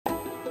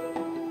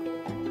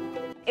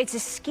It's a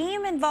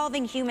scheme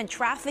involving human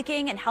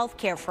trafficking and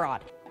healthcare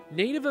fraud.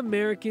 Native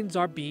Americans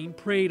are being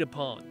preyed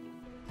upon.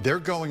 They're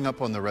going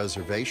up on the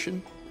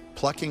reservation,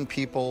 plucking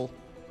people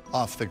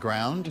off the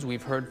ground.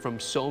 We've heard from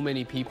so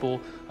many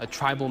people,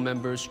 tribal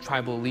members,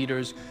 tribal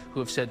leaders, who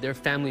have said their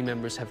family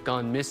members have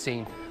gone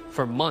missing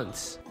for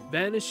months.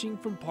 Vanishing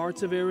from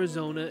parts of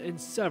Arizona and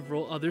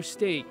several other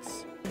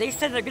states. They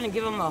said they're going to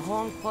give them a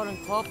home, quote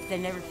unquote, but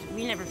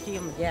we never see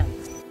them again.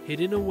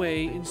 Hidden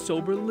away in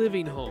sober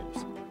living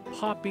homes,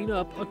 popping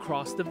up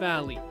across the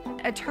valley.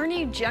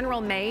 Attorney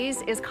General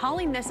Mays is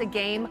calling this a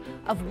game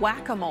of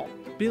whack-a-mole.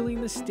 Billing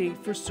the state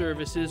for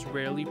services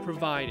rarely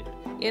provided.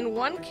 In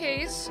one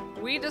case,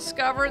 we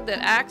discovered that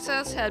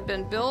Access had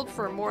been billed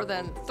for more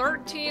than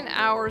 13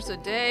 hours a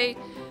day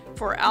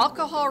for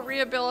alcohol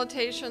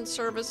rehabilitation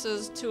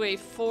services to a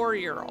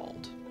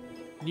 4-year-old.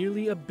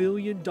 Nearly $1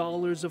 billion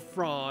of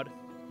fraud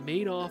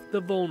made off the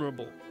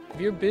vulnerable.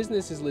 If your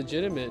business is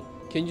legitimate,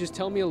 can you just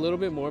tell me a little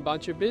bit more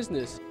about your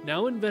business?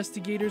 Now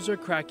investigators are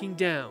cracking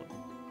down,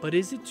 but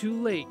is it too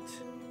late?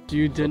 Do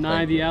you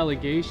deny the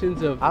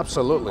allegations of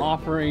absolutely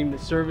offering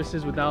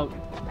services without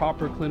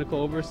proper clinical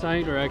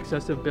oversight or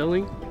excessive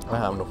billing? I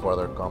have no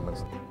further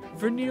comments.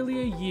 For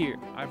nearly a year,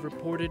 I've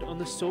reported on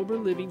the sober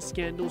living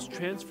scandal's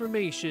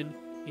transformation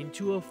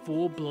into a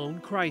full-blown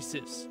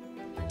crisis.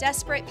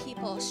 Desperate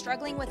people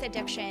struggling with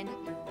addiction,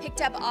 picked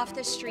up off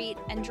the street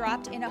and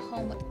dropped in a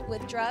home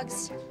with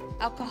drugs,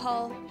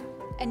 alcohol,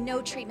 and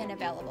no treatment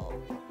available.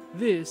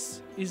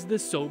 This is the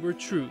sober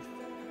truth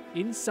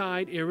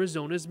inside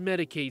Arizona's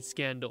Medicaid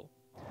scandal.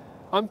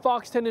 I'm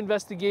Fox 10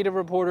 investigative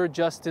reporter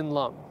Justin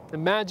Lum.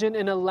 Imagine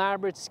an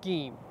elaborate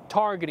scheme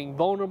targeting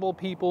vulnerable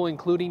people,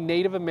 including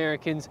Native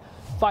Americans,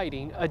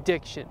 fighting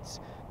addictions.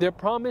 They're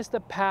promised a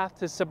path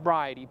to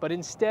sobriety, but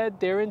instead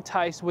they're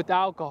enticed with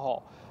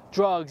alcohol,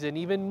 drugs, and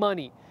even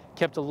money,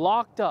 kept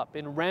locked up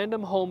in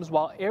random homes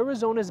while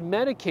Arizona's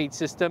Medicaid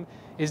system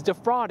is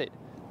defrauded,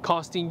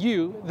 costing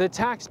you, the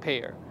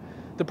taxpayer.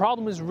 The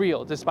problem is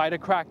real despite a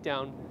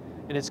crackdown,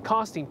 and it's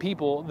costing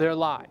people their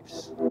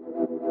lives.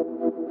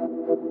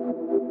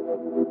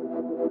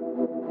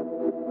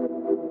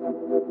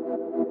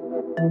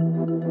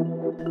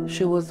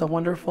 She was a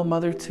wonderful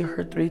mother to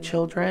her 3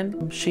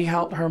 children. She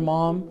helped her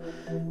mom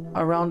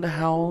around the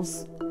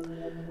house.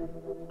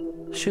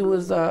 She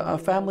was a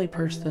family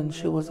person.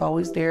 She was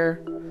always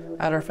there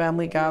at our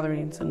family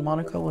gatherings, and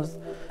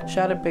she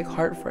had a big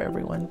heart for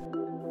everyone.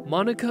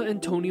 Monica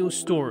Antonio's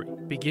story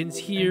begins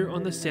here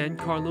on the San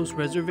Carlos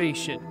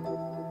Reservation.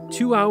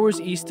 2 hours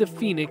east of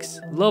Phoenix,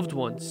 loved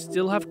ones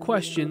still have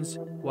questions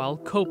while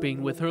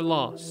coping with her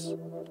loss.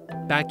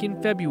 Back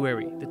in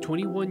February, the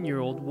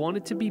 21-year-old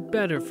wanted to be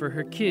better for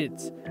her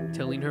kids,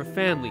 telling her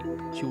family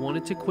she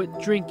wanted to quit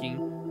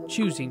drinking,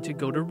 choosing to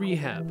go to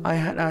rehab. I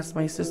had asked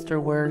my sister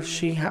where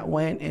she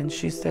went, and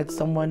she said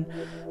someone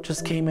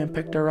just came and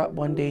picked her up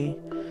one day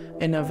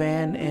in a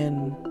van,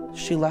 and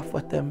she left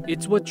with them.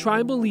 It's what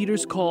tribal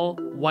leaders call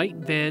white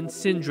van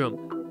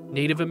syndrome.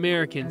 Native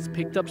Americans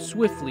picked up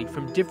swiftly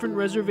from different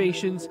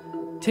reservations,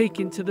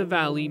 taken to the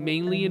valley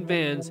mainly in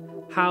vans,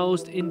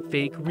 housed in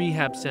fake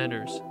rehab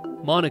centers.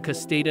 Monica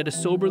stayed at a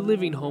sober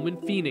living home in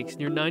Phoenix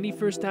near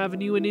 91st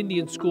Avenue and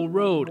Indian School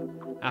Road.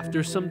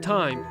 After some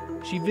time,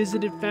 she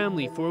visited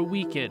family for a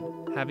weekend,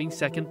 having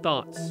second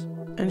thoughts.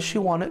 And she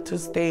wanted to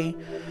stay,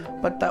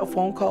 but that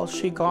phone call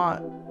she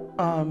got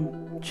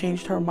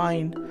changed her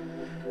mind.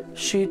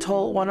 She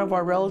told one of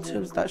our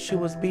relatives that she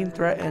was being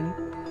threatened,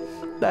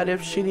 that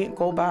if she didn't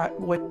go back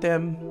with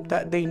them,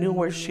 that they knew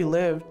where she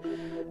lived,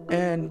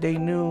 and they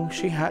knew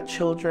she had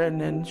children,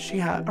 and she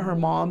had her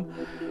mom,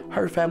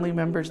 her family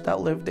members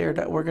that lived there,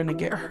 that were gonna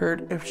get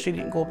hurt if she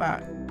didn't go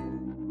back.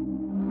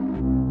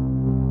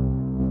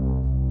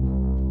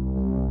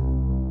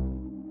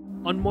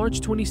 On March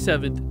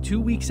 27th, 2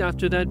 weeks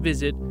after that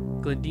visit,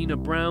 Glendina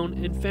Brown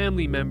and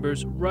family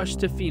members rushed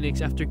to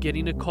Phoenix after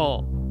getting a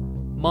call.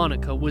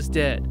 Monica was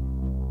dead.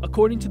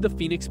 According to the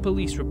Phoenix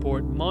police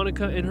report,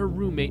 Monica and her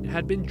roommate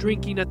had been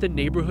drinking at the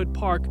neighborhood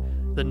park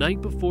the night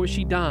before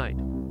she died.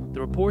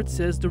 The report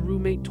says the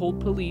roommate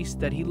told police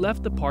that he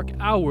left the park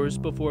hours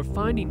before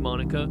finding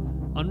Monica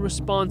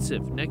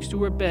unresponsive next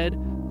to her bed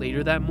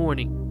later that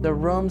morning. The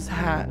rooms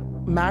had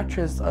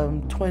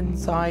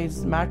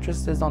twin-size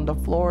mattresses on the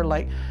floor,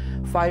 like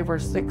 5 or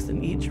 6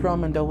 in each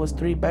room, and there was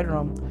 3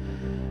 bedrooms.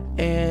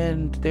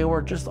 And they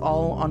were just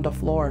all on the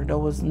floor. There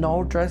was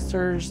no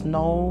dressers,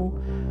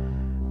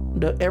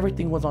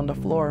 everything was on the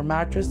floor.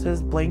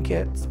 Mattresses,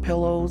 blankets,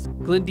 pillows.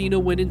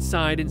 Glendina went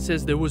inside and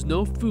says there was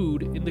no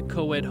food in the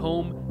co-ed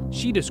home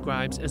she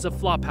describes as a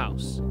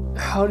flophouse.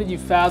 How did you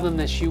fathom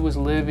that she was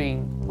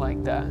living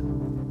like that?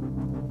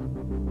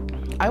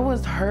 I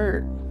was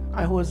hurt.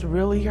 I was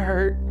really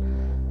hurt.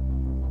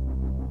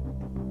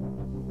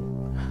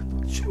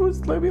 She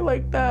was living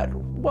like that.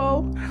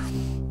 Well,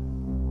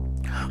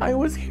 I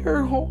was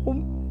here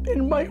home,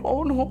 in my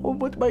own home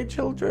with my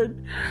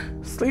children,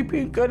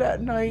 sleeping good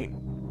at night,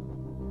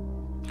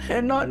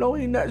 and not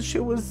knowing that she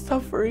was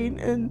suffering,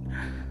 and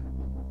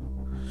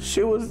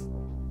she was,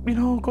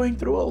 going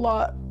through a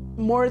lot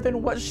more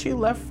than what she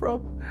left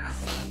from.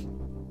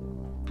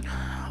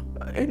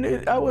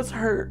 And I was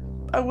hurt.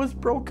 I was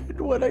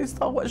broken when I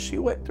saw what she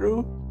went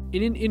through.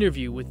 In an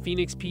interview with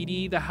Phoenix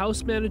PD, the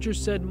house manager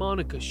said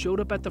Monica showed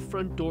up at the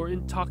front door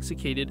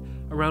intoxicated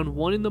around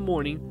 1 in the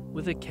morning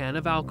with a can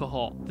of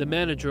alcohol. The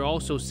manager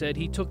also said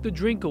he took the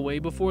drink away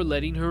before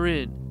letting her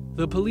in.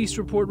 The police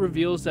report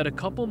reveals that a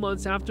couple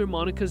months after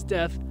Monica's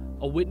death,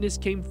 a witness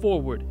came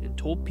forward and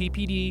told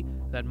PPD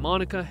that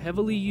Monica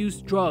heavily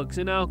used drugs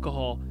and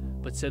alcohol,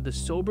 but said the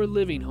sober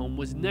living home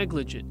was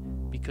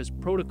negligent because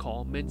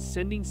protocol meant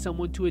sending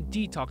someone to a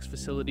detox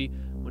facility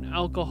when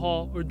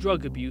alcohol or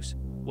drug abuse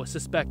was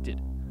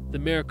suspected. The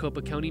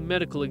Maricopa County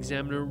medical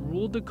examiner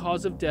ruled the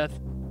cause of death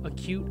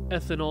acute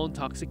ethanol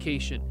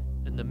intoxication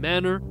and the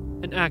manner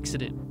an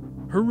accident.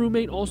 Her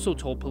roommate also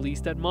told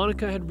police that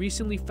Monica had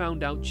recently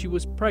found out she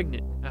was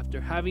pregnant after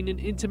having an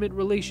intimate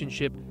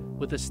relationship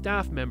with a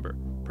staff member,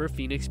 per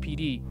Phoenix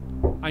PD.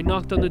 I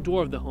knocked on the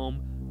door of the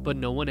home, but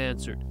no one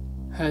answered.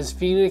 Has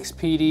Phoenix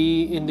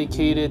PD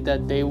indicated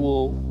that they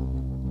will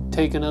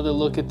take another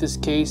look at this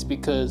case,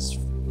 because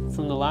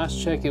from the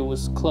last check it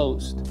was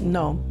closed?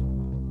 No.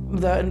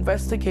 The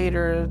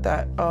investigator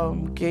that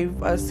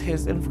gave us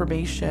his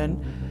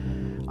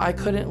information, I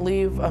couldn't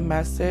leave a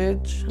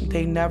message.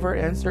 They never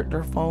answered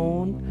their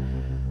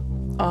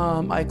phone.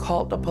 I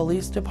called the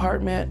police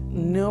department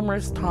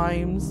numerous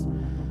times.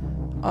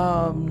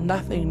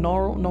 Nothing,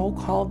 no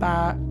call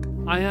back.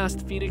 I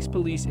asked Phoenix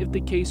police if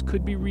the case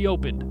could be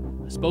reopened.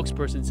 A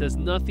spokesperson says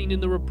nothing in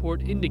the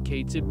report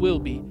indicates it will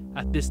be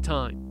at this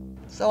time.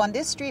 So on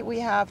this street we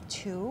have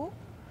 2,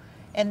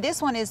 and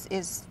this one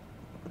has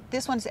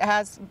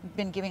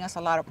been giving us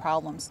a lot of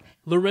problems.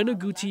 Lorena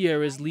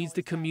Gutierrez leads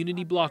the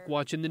community block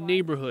watch in the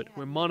neighborhood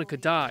where Monica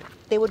died.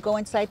 They would go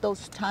inside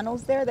those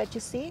tunnels there that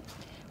you see,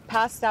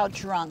 passed out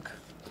drunk,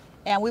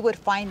 and we would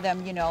find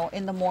them,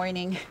 in the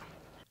morning.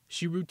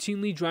 She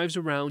routinely drives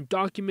around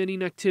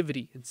documenting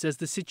activity and says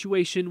the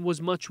situation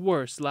was much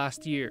worse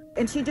last year.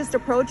 And she just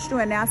approached you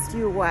and asked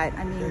you what?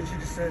 She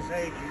just says,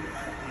 hey,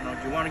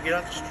 do you want to get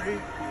off the street?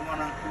 Do you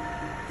want to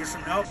get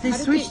some help? They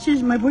switched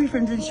to my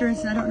boyfriend's insurance,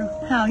 and I don't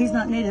know how. He's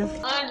not native.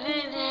 I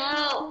need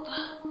help.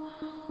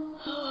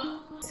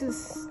 This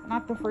is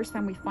not the first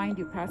time we find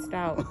you passed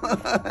out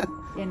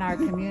in our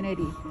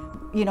community.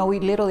 We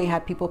literally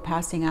had people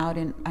passing out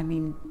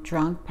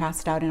drunk,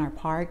 passed out in our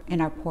park,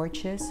 in our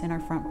porches, in our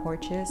front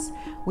porches.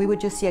 We would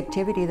just see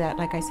activity that,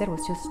 like I said,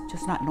 was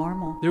just not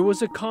normal. There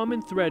was a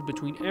common thread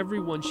between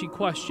everyone she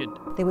questioned.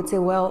 They would say,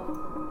 well,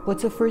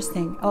 what's the first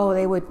thing? Oh,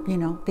 they would,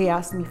 they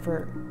asked me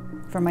for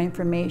my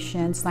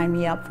information, sign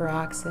me up for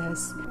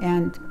access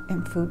and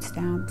food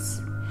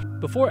stamps.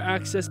 Before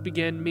Access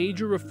began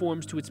major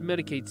reforms to its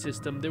Medicaid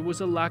system, there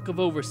was a lack of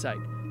oversight,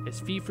 as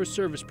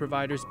fee-for-service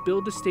providers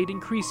billed the state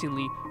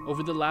increasingly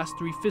over the last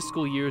 3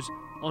 fiscal years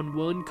on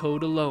one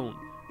code alone,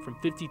 from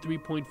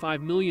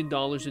 $53.5 million in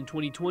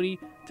 2020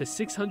 to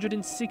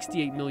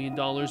 $668 million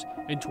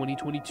in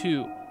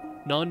 2022.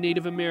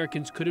 Non-Native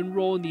Americans could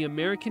enroll in the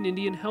American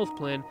Indian Health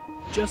Plan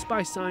just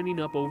by signing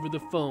up over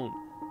the phone.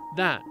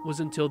 That was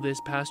until this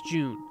past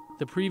June.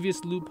 The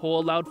previous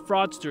loophole allowed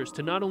fraudsters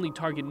to not only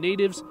target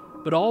natives,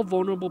 but all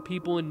vulnerable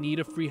people in need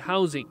of free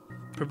housing.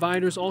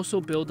 Providers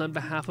also billed on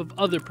behalf of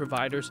other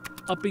providers,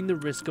 upping the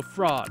risk of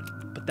fraud,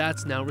 but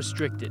that's now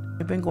restricted.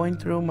 I've been going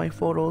through my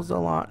photos a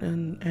lot,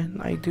 and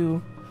I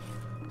do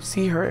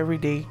see her every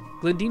day.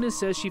 Glendina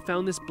says she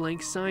found this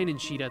blank sign-in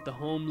sheet at the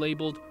home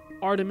labeled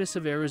Artemis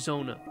of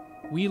Arizona.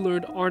 We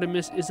learned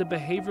Artemis is a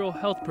behavioral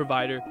health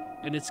provider,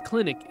 and its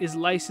clinic is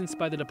licensed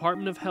by the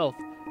Department of Health,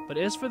 but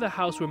as for the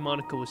house where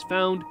Monica was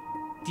found,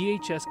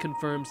 DHS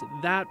confirms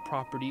that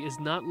property is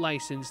not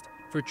licensed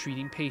for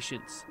treating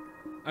patients.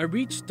 I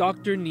reached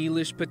Dr.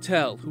 Neelish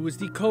Patel, who is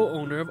the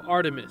co-owner of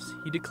Artemis.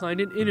 He declined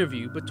an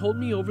interview, but told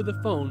me over the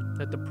phone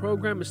that the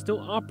program is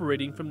still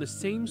operating from the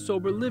same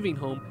sober living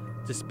home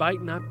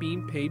despite not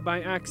being paid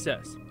by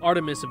Access.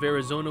 Artemis of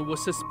Arizona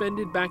was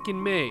suspended back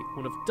in May,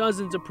 one of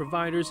dozens of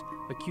providers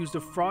accused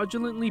of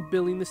fraudulently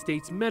billing the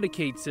state's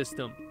Medicaid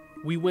system.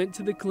 We went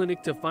to the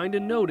clinic to find a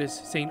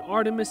notice saying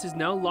Artemis is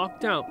now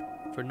locked out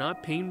for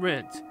not paying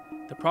rent.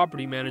 The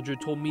property manager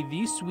told me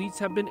these suites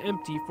have been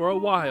empty for a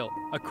while.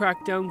 A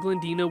crackdown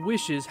Glendina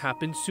wishes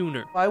happened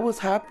sooner. I was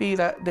happy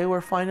that they were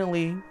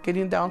finally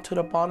getting down to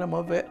the bottom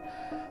of it,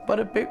 but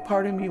a big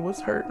part of me was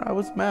hurt. I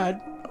was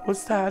mad, I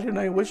was sad, and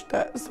I wish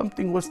that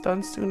something was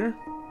done sooner.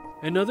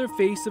 Another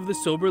face of the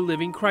sober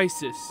living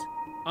crisis.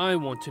 I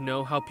want to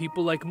know how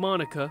people like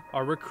Monica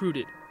are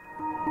recruited.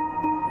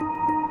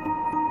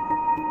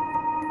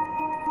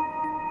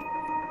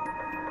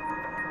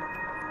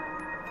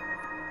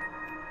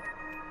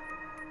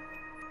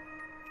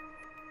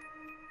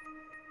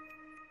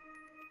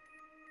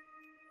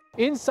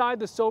 Inside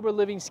the sober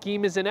living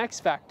scheme is an X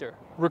factor,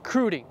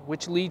 recruiting,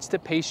 which leads to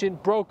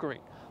patient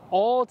brokering,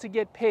 all to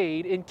get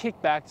paid in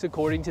kickbacks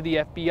according to the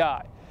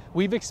FBI.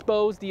 We've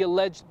exposed the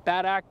alleged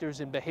bad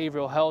actors in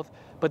behavioral health,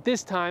 but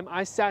this time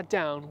I sat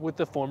down with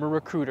the former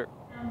recruiter.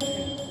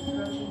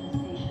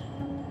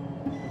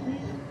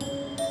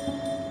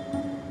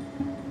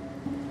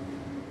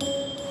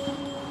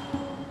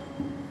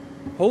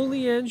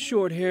 Holy Ann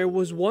Shorthair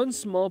was one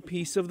small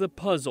piece of the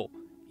puzzle.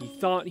 He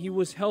thought he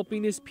was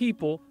helping his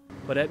people,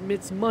 but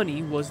admits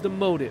money was the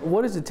motive.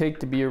 What does it take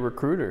to be a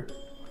recruiter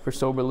for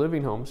sober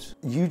living homes?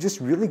 You just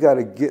really got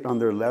to get on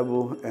their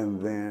level and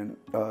then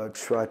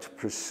try to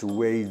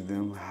persuade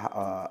them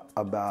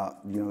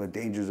about the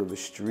dangers of the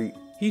street.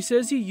 He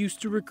says he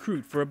used to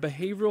recruit for a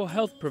behavioral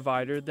health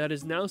provider that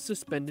is now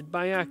suspended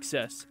by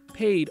Access,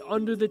 paid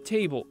under the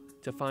table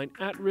to find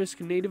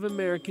at-risk Native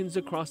Americans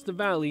across the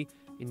valley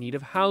in need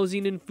of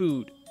housing and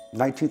food.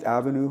 19th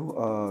Avenue,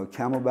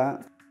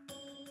 Camelback,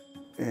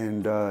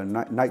 and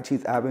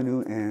 19th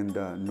Avenue and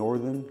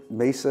Northern,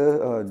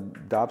 Mesa,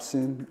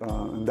 Dobson,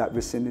 in that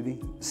vicinity,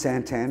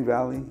 Santan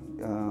Valley,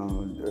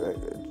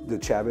 the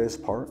Chavez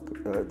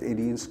Park, the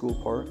Indian School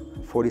Park,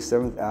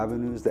 47th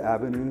Avenues, the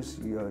Avenues,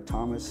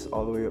 Thomas,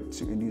 all the way up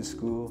to Indian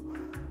School,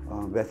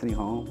 Bethany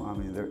Home. I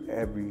mean, they're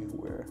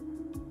everywhere.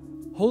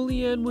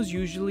 Holy Ann was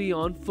usually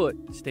on foot,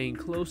 staying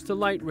close to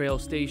light rail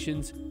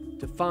stations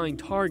to find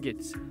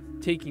targets,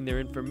 taking their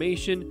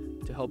information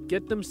to help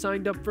get them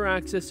signed up for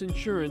Access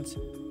insurance,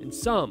 and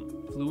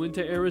some flew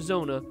into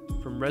Arizona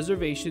from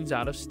reservations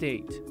out of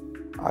state.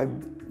 I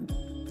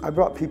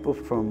brought people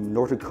from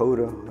North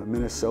Dakota,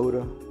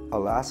 Minnesota,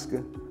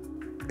 Alaska,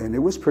 and it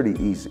was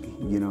pretty easy,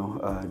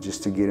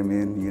 just to get them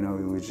in.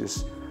 It was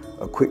just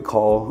a quick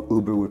call,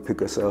 Uber would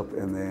pick us up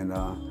and then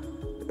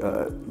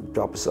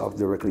drop us off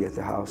directly at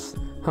the house.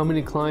 How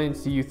many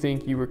clients do you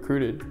think you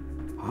recruited?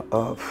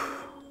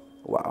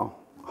 Wow,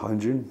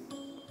 100,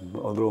 a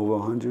little over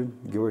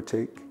 100, give or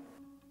take.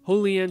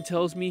 Holy Ann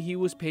tells me he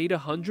was paid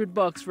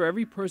 $100 for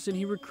every person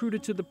he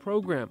recruited to the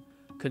program,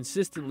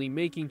 consistently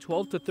making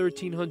 $1,200 to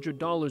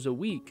 $1,300 a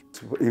week.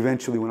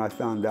 Eventually, when I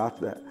found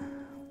out that,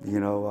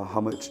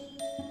 how much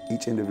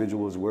each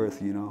individual was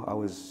worth, I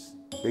was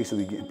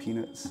basically getting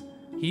peanuts.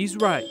 He's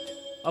right.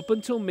 Up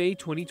until May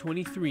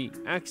 2023,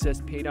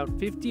 Access paid out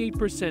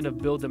 58% of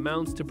billed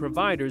amounts to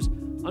providers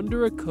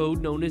under a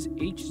code known as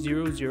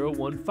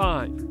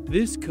H0015.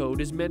 This code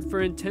is meant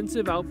for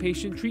intensive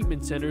outpatient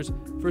treatment centers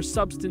for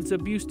substance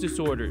abuse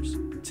disorders.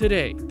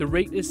 Today, the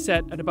rate is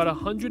set at about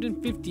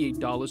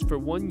 $158 for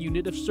 1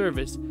 unit of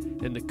service,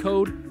 and the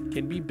code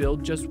can be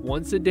billed just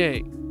once a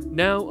day.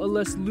 Now a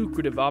less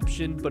lucrative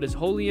option, but as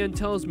Holy Ann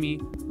tells me,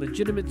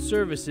 legitimate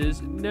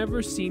services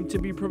never seem to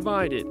be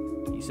provided.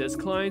 He says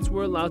clients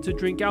were allowed to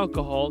drink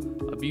alcohol,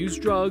 abuse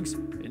drugs,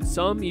 and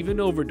some even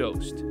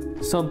overdosed.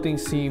 Something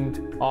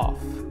seemed off.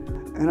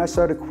 And I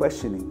started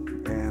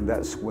questioning, and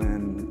that's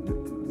when,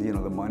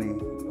 the money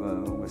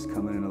was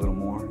coming in a little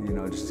more,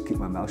 just to keep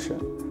my mouth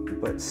shut.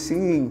 But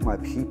seeing my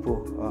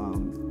people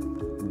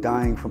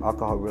dying from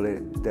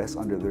alcohol-related deaths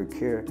under their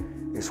care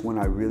is when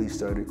I really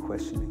started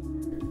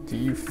questioning. Do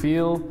you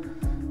feel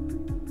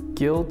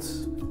guilt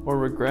or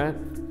regret?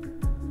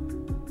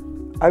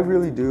 I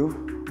really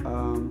do.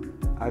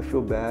 I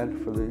feel bad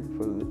for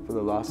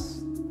the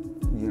loss,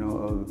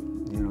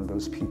 of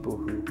those people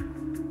who,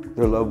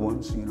 their loved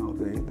ones,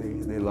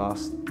 they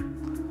lost,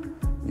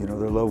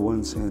 their loved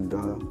ones, and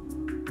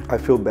I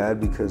feel bad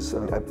because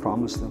I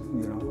promised them,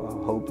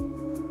 hope,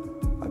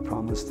 I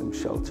promised them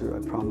shelter,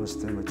 I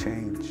promised them a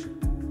change,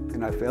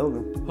 and I failed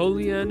them.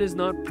 Holy Ann is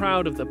not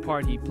proud of the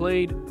part he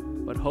played,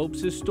 but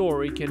hopes his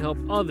story can help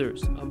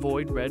others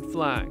avoid red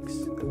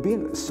flags.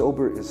 Being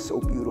sober is so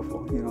beautiful.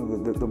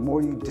 The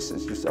more you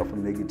distance yourself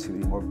from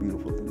negativity, the more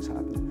beautiful things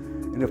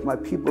happen. And if my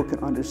people can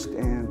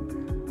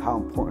understand how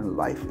important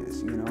life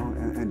is,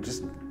 and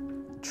just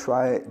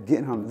try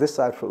getting on this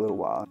side for a little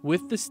while.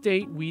 With the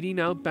state weeding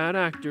out bad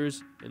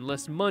actors and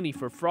less money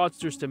for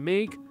fraudsters to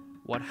make,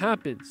 what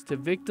happens to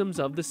victims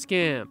of the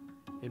scam?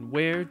 And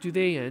where do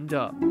they end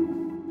up?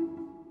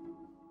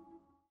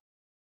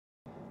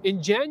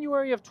 In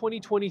January of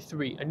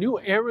 2023, a new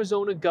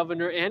Arizona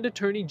governor and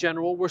attorney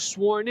general were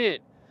sworn in.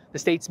 The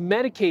state's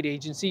Medicaid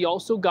agency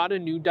also got a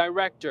new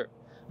director.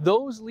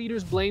 Those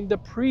leaders blamed the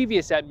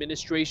previous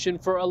administration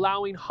for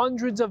allowing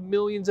hundreds of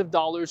millions of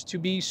dollars to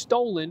be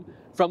stolen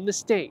from the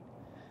state.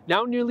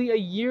 Now, nearly a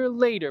year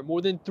later,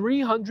 more than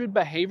 300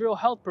 behavioral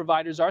health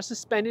providers are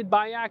suspended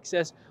by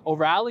Access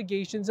over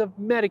allegations of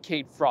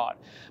Medicaid fraud.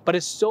 But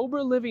as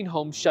sober living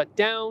homes shut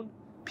down,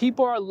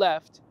 people are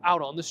left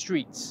out on the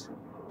streets.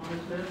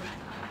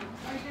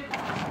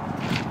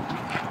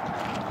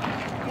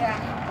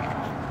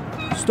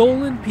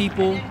 Stolen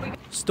people,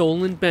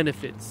 stolen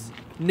benefits,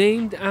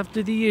 named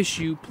after the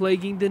issue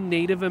plaguing the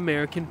Native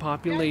American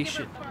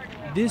population.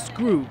 This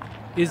group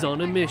is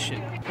on a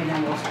mission. And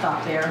then we'll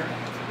stop there,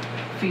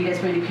 feed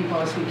as many people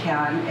as we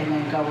can, and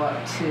then go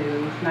up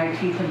to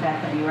 19th and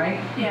Bethany,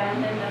 right? Yeah,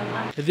 and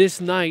then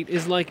This night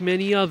is like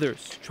many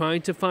others,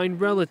 trying to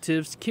find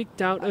relatives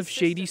kicked out of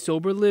shady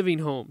sober living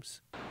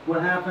homes.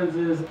 What happens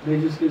is they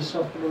just get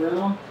shuffled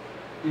around,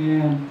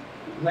 and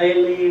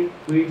lately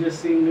we just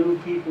see new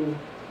people,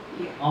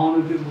 all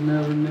new people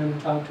never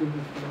talked to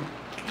before.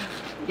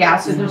 Yeah,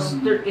 so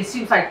it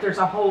seems like there's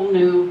a whole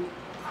new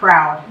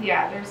crowd.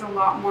 Yeah, there's a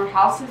lot more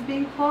houses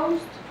being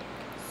closed,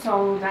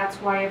 so that's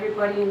why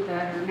everybody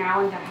that are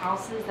now in the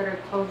houses that are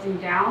closing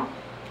down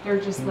they're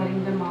just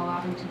letting them all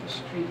out into the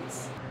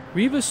streets.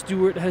 Reva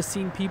Stewart has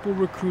seen people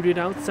recruited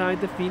outside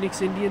the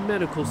Phoenix Indian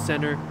Medical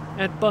Center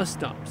at bus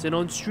stops and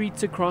on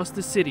streets across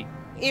the city.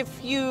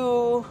 If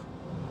you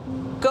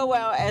go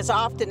out as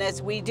often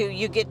as we do,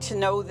 you get to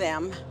know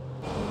them.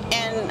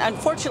 And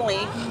unfortunately,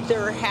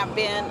 there have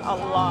been a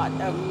lot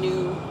of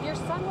new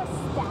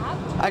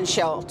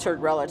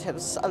unsheltered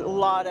relatives, a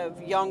lot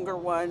of younger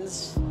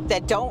ones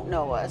that don't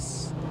know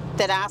us,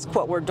 that ask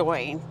what we're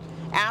doing,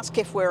 ask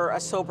if we're a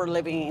sober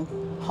living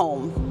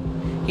home.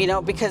 You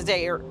know, because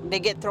they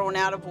get thrown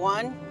out of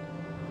one,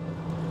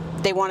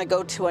 they want to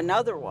go to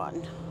another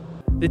one.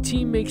 The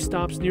team makes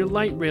stops near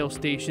light rail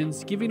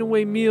stations, giving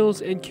away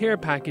meals and care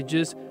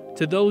packages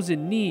to those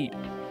in need.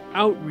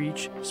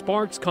 Outreach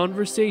sparks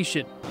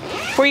conversation.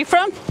 Where are you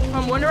from?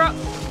 From Winterup.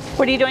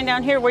 What are you doing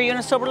down here? Were you in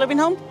a sober living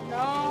home? No,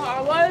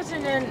 I was,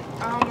 and then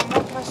my mom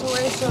passed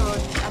away, so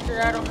after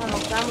that I don't have no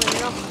family, you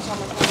know, so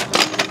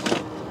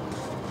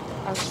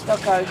I'm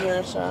stuck out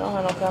here, so I don't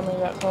have no family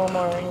back home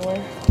or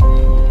anywhere.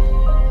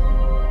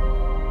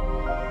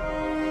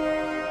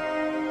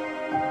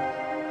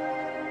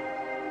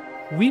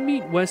 We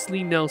meet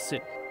Wesley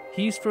Nelson.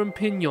 He's from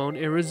Pinon,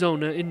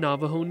 Arizona in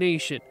Navajo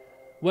Nation.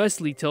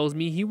 Wesley tells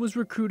me he was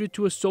recruited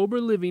to a sober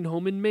living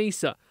home in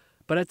Mesa,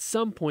 but at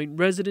some point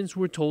residents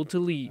were told to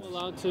leave.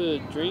 Allowed to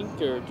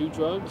drink or do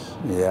drugs?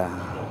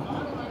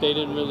 Yeah. They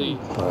didn't really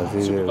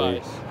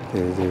supervise.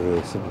 They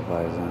really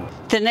supervise them.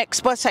 The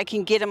next bus I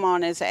can get them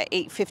on is at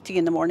 8:50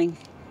 in the morning.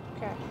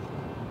 Okay.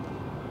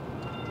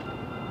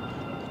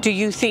 Do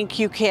you think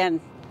you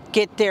can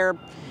get there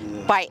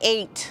by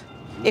 8?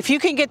 If you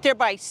can get there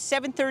by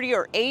 7:30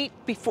 or 8,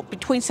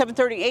 between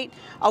 7:30 and 8,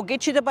 I'll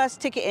get you the bus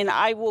ticket and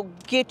I will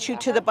get you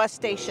to the bus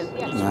station.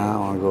 Now I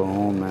want to go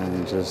home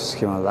and just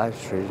get my life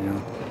straight, you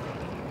know.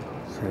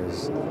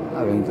 Because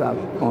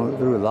I've gone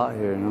through a lot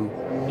here, you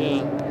know.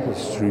 Yeah.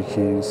 Just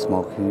drinking,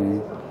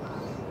 smoking,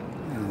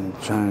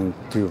 and trying to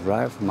do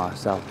right for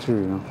myself too,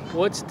 you know.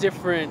 What's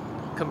different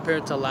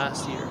compared to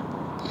last year?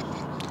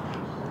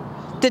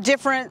 The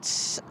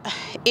difference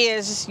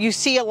is you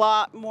see a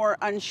lot more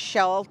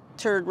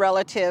unsheltered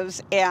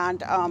relatives,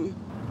 and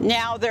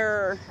now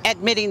they're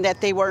admitting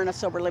that they were in a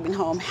sober living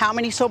home. How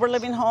many sober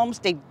living homes?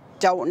 They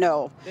don't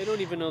know. They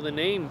don't even know the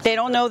names. They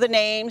don't know the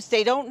names.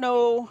 They don't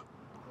know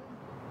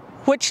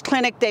which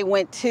clinic they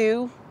went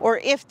to or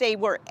if they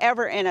were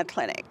ever in a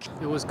clinic.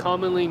 It was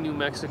commonly New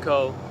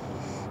Mexico,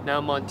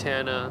 now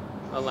Montana,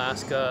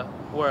 Alaska.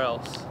 Where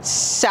else?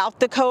 South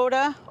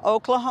Dakota,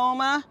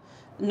 Oklahoma,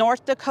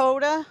 North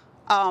Dakota.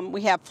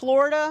 We have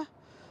Florida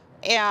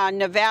and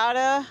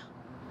Nevada.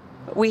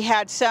 We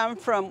had some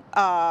from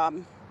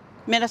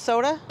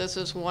Minnesota. This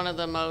is one of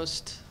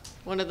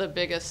the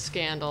biggest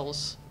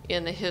scandals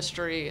in the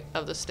history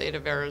of the state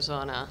of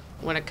Arizona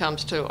when it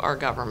comes to our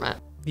government.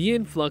 The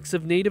influx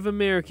of Native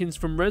Americans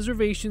from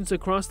reservations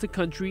across the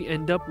country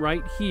end up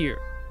right here.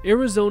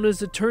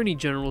 Arizona's Attorney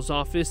General's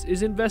office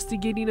is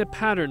investigating a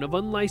pattern of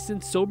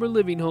unlicensed sober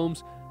living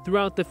homes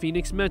throughout the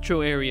Phoenix metro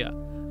area.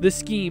 The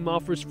scheme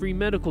offers free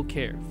medical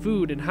care,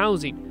 food, and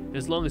housing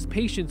as long as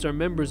patients are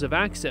members of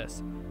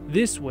Access.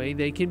 This way,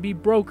 they can be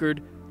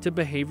brokered to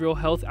behavioral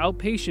health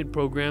outpatient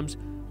programs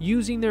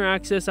using their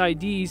Access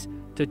IDs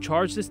to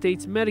charge the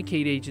state's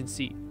Medicaid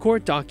agency.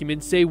 Court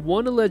documents say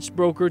one alleged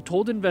broker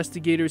told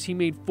investigators he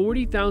made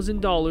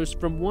 $40,000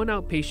 from one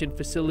outpatient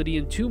facility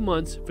in 2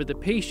 months for the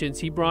patients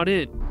he brought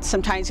in.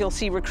 Sometimes you'll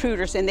see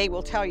recruiters and they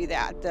will tell you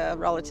that. The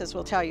relatives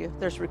will tell you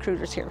there's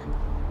recruiters here.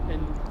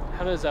 And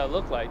how does that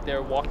look like?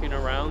 They're walking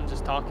around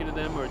just talking to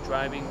them or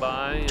driving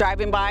by?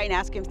 Driving by and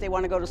asking if they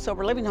want to go to a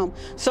sober living home.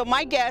 So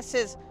my guess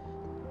is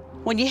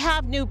when you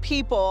have new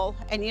people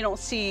and you don't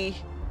see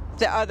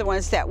the other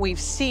ones that we've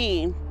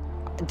seen,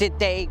 did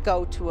they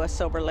go to a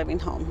sober living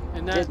home?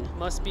 And that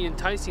must be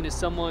enticing to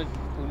someone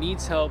who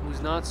needs help, who's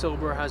not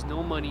sober, has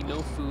no money,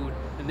 no food,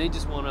 and they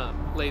just want to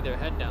lay their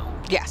head down.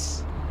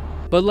 Yes.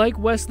 But like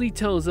Wesley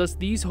tells us,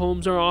 these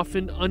homes are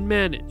often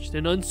unmanaged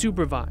and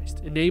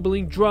unsupervised,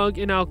 enabling drug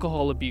and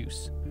alcohol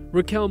abuse.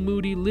 Raquel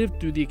Moody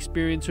lived through the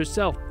experience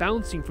herself,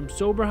 bouncing from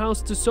sober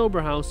house to sober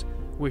house,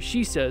 where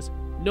she says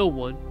no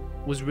one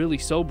was really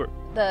sober.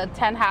 The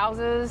 10,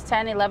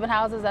 11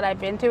 houses that I've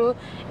been to,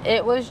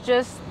 it was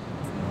just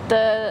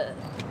the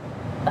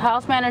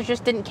house manager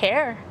just didn't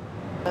care.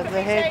 The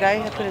head guy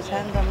had put his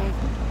hand on me.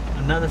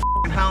 Another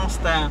house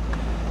that,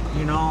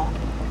 you know,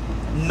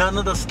 none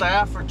of the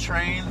staff are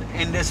trained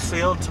in this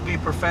field to be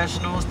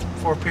professionals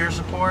for peer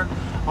support.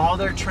 All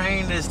they're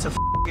trained is to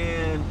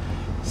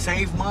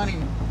save money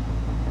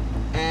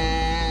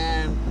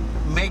and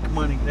make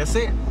money. That's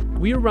it.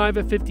 We arrive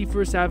at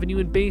 51st Avenue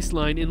and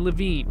Baseline in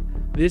Levine.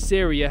 This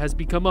area has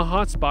become a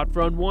hotspot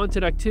for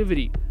unwanted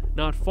activity,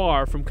 not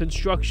far from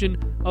construction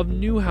of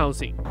new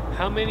housing.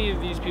 How many of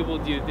these people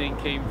do you think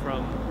came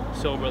from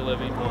sober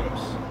living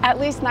homes? At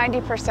least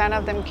 90%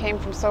 of them came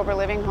from sober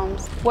living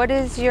homes. What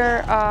is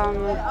your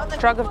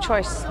drug of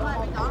choice?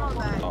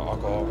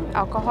 Alcohol.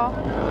 Alcohol?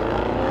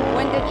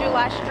 When did you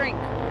last drink?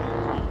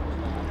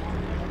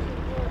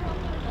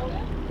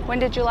 When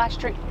did you last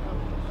drink?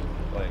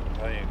 Like,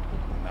 probably an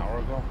hour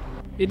ago.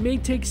 It may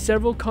take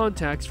several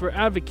contacts for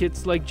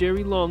advocates like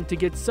Jerry Long to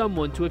get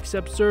someone to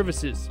accept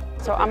services.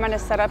 So I'm going to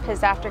set up his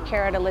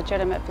aftercare at a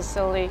legitimate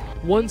facility.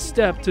 One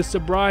step to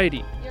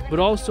sobriety, but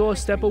also a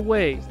step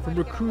away from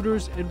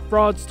recruiters and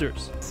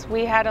fraudsters.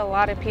 We had a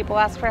lot of people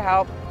ask for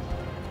help.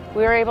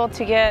 We were able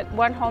to get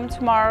one home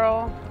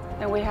tomorrow,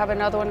 and we have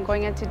another one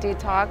going into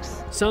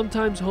detox.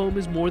 Sometimes home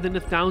is more than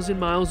 1,000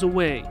 miles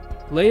away.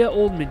 Leah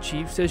Oldman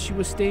Chief says she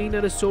was staying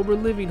at a sober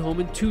living home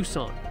in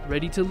Tucson,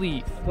 ready to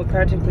leave. Well,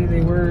 practically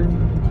they were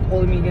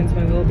holding me against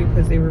my will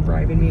because they were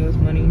bribing me with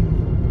money,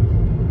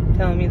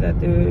 telling me that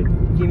they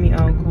would give me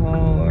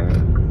alcohol, or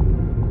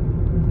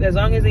as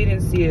long as they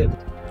didn't see it.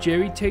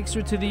 Jerry takes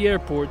her to the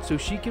airport so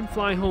she can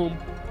fly home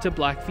to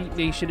Blackfeet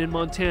Nation in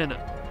Montana.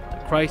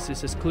 The crisis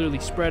has clearly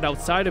spread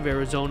outside of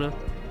Arizona,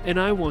 and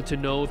I want to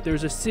know if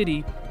there's a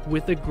city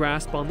with a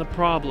grasp on the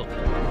problem.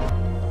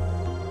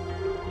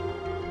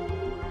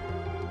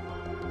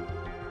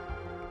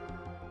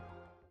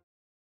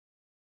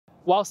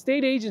 While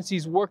state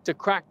agencies work to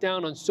crack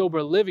down on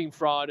sober living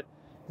fraud,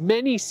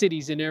 many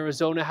cities in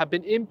Arizona have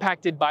been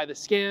impacted by the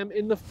scam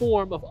in the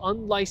form of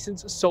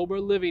unlicensed sober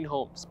living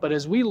homes. But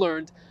as we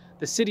learned,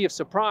 the city of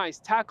Surprise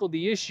tackled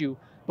the issue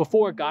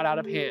before it got out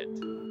of hand.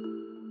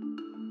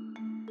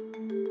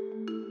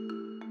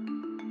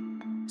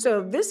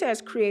 So this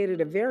has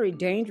created a very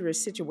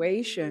dangerous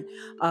situation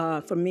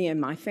for me and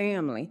my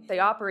family. They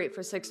operate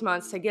for 6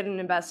 months, they get an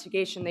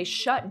investigation, they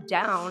shut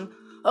down,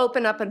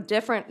 open up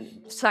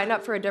sign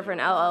up for a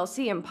different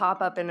LLC and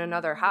pop up in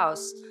another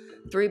house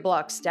 3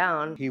 blocks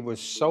down. He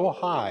was so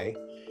high,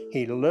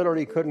 he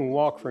literally couldn't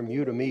walk from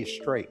you to me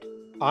straight.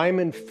 I'm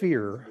in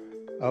fear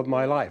of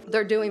my life.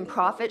 They're doing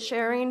profit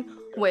sharing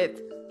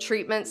with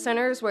treatment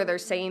centers where they're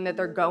saying that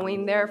they're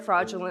going there,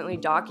 fraudulently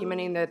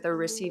documenting that they're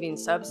receiving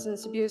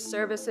substance abuse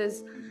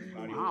services.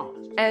 Wow.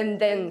 And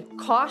then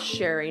cost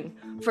sharing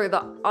for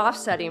the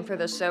offsetting for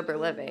the sober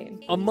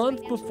living. A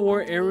month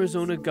before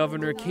Arizona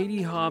Governor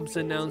Katie Hobbs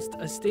announced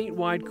a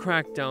statewide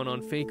crackdown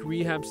on fake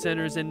rehab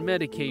centers and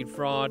Medicaid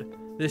fraud,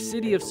 the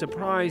city of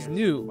Surprise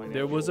knew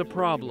there was a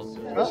problem.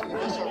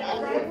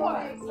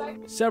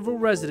 Several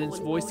residents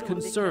voiced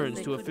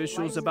concerns to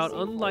officials about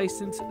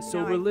unlicensed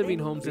sober living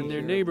homes in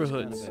their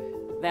neighborhoods.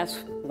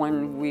 That's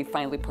when we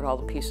finally put all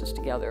the pieces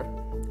together.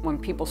 When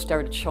people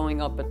started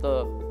showing up at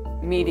the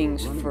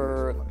meetings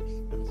for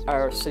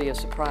our City of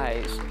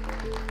Surprise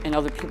and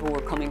other people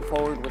were coming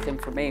forward with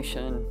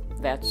information,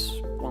 that's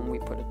when we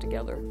put it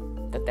together,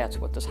 that's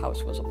what this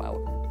house was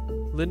about.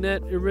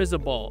 Lynette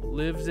Irizabal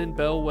lives in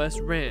Bell West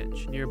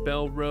Ranch near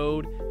Bell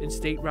Road and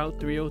State Route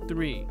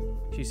 303.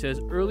 She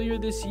says earlier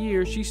this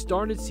year she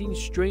started seeing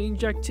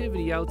strange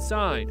activity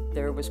outside.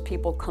 There was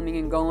people coming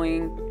and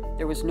going,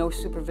 there was no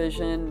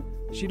supervision.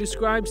 She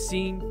describes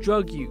seeing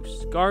drug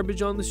use,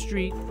 garbage on the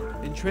street,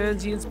 and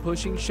transients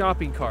pushing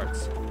shopping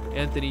carts.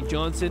 Anthony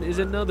Johnson is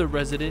another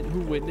resident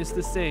who witnessed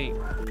the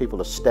same. People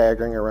are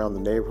staggering around the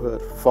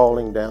neighborhood,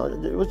 falling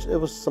down. It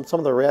was some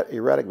of the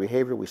erratic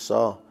behavior we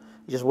saw.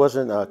 It just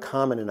wasn't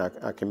common in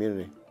our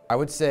community. I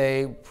would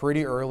say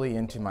pretty early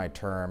into my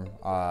term,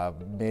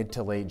 mid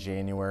to late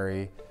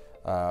January,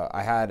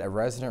 I had a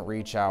resident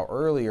reach out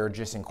earlier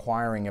just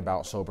inquiring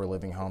about sober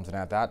living homes, and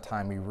at that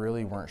time we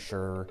really weren't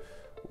sure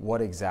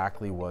what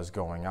exactly was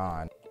going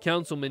on.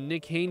 Councilman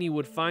Nick Haney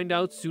would find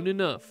out soon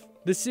enough.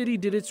 The city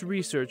did its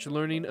research,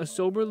 learning a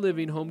sober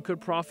living home could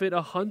profit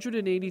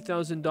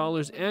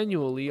 $180,000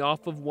 annually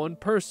off of one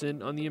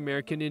person on the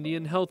American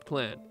Indian Health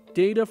Plan.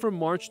 Data from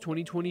March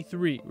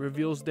 2023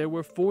 reveals there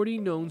were 40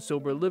 known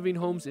sober living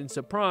homes in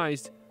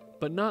Surprise,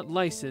 but not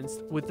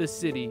licensed with the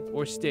city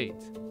or state.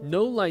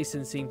 No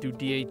licensing through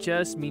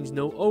DHS means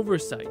no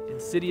oversight,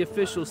 and city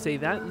officials say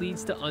that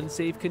leads to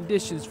unsafe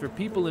conditions for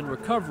people in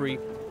recovery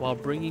while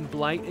bringing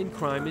blight and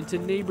crime into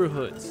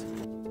neighborhoods.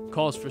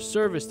 Calls for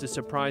service to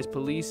Surprise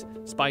police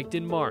spiked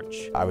in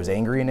March. I was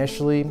angry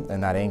initially,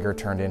 and that anger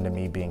turned into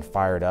me being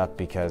fired up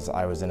because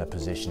I was in a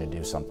position to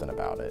do something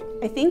about it.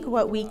 I think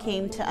what we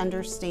came to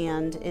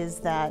understand is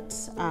that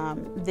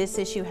this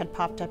issue had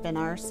popped up in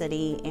our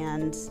city,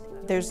 and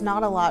there's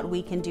not a lot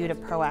we can do to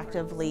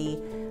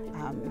proactively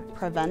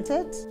prevent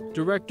it.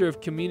 Director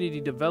of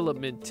Community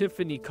Development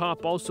Tiffany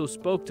Kopp also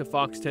spoke to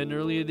Fox 10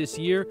 earlier this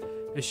year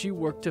as she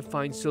worked to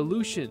find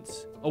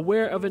solutions,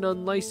 aware of an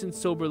unlicensed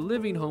sober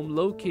living home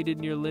located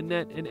near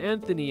Lynette and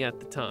Anthony at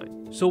the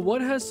time. So what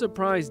has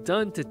Surprise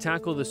done to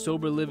tackle the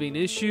sober living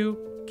issue?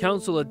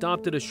 Council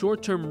adopted a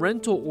short-term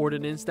rental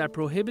ordinance that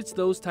prohibits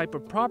those type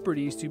of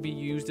properties to be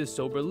used as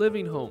sober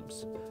living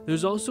homes.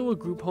 There's also a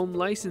group home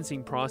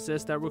licensing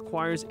process that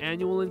requires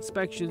annual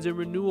inspections and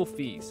renewal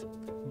fees.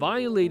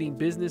 Violating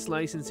business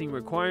licensing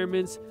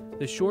requirements,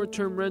 the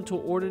short-term rental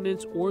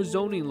ordinance or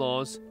zoning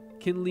laws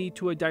can lead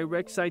to a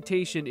direct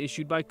citation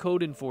issued by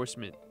code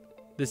enforcement.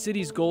 The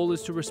city's goal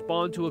is to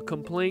respond to a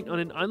complaint on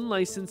an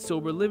unlicensed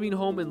sober living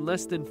home in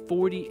less than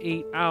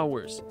 48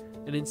 hours.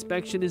 An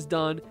inspection is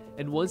done,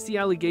 and once the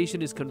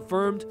allegation is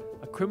confirmed,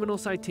 a criminal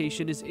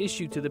citation is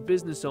issued to the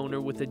business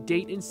owner with a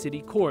date in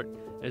city court,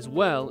 as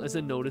well as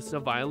a notice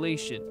of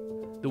violation.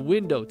 The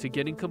window to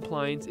getting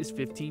compliance is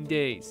 15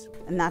 days.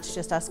 And that's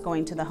just us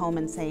going to the home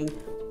and saying,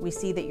 we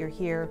see that you're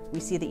here,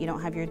 we see that you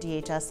don't have your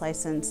DHS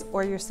license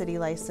or your city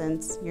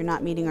license, you're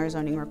not meeting our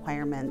zoning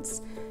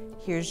requirements.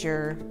 Here's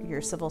your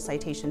civil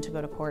citation to go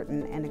to court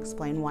and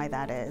explain why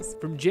that is.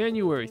 From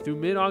January through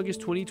mid-August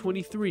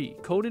 2023,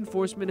 code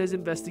enforcement has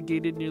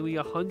investigated nearly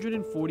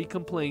 140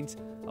 complaints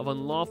of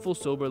unlawful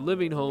sober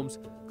living homes,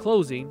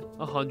 closing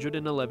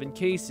 111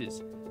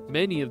 cases.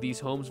 Many of these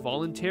homes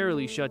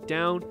voluntarily shut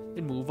down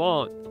and move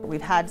on.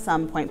 We've had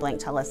some point blank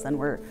tell us then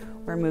we're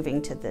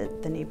moving to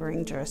the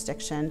neighboring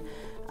jurisdiction,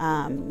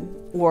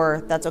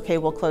 or that's okay,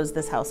 we'll close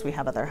this house, we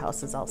have other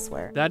houses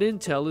elsewhere. That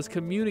intel is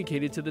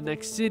communicated to the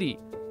next city.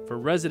 For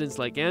residents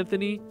like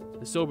Anthony,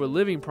 the sober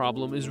living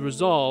problem is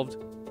resolved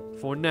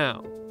for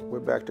now. We're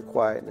back to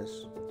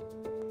quietness,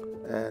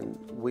 and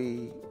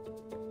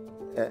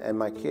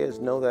my kids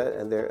know that,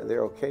 and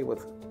they're okay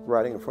with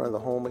riding in front of the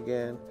home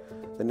again.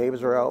 The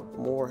neighbors are out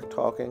more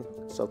talking,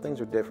 so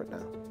things are different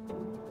now.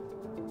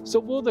 So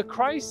will the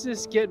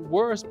crisis get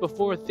worse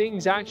before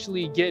things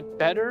actually get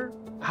better?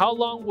 How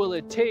long will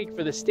it take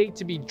for the state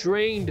to be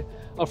drained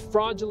of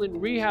fraudulent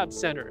rehab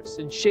centers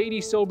and shady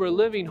sober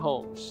living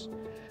homes?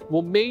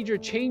 Will major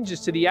changes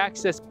to the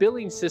access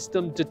billing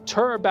system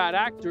deter bad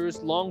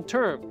actors long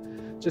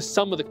term? Just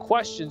some of the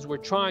questions we're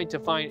trying to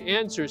find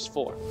answers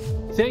for.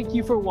 Thank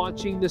you for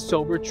watching The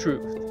Sober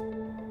Truth.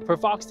 For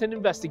Fox 10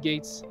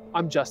 Investigates,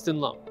 I'm Justin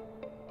Lum.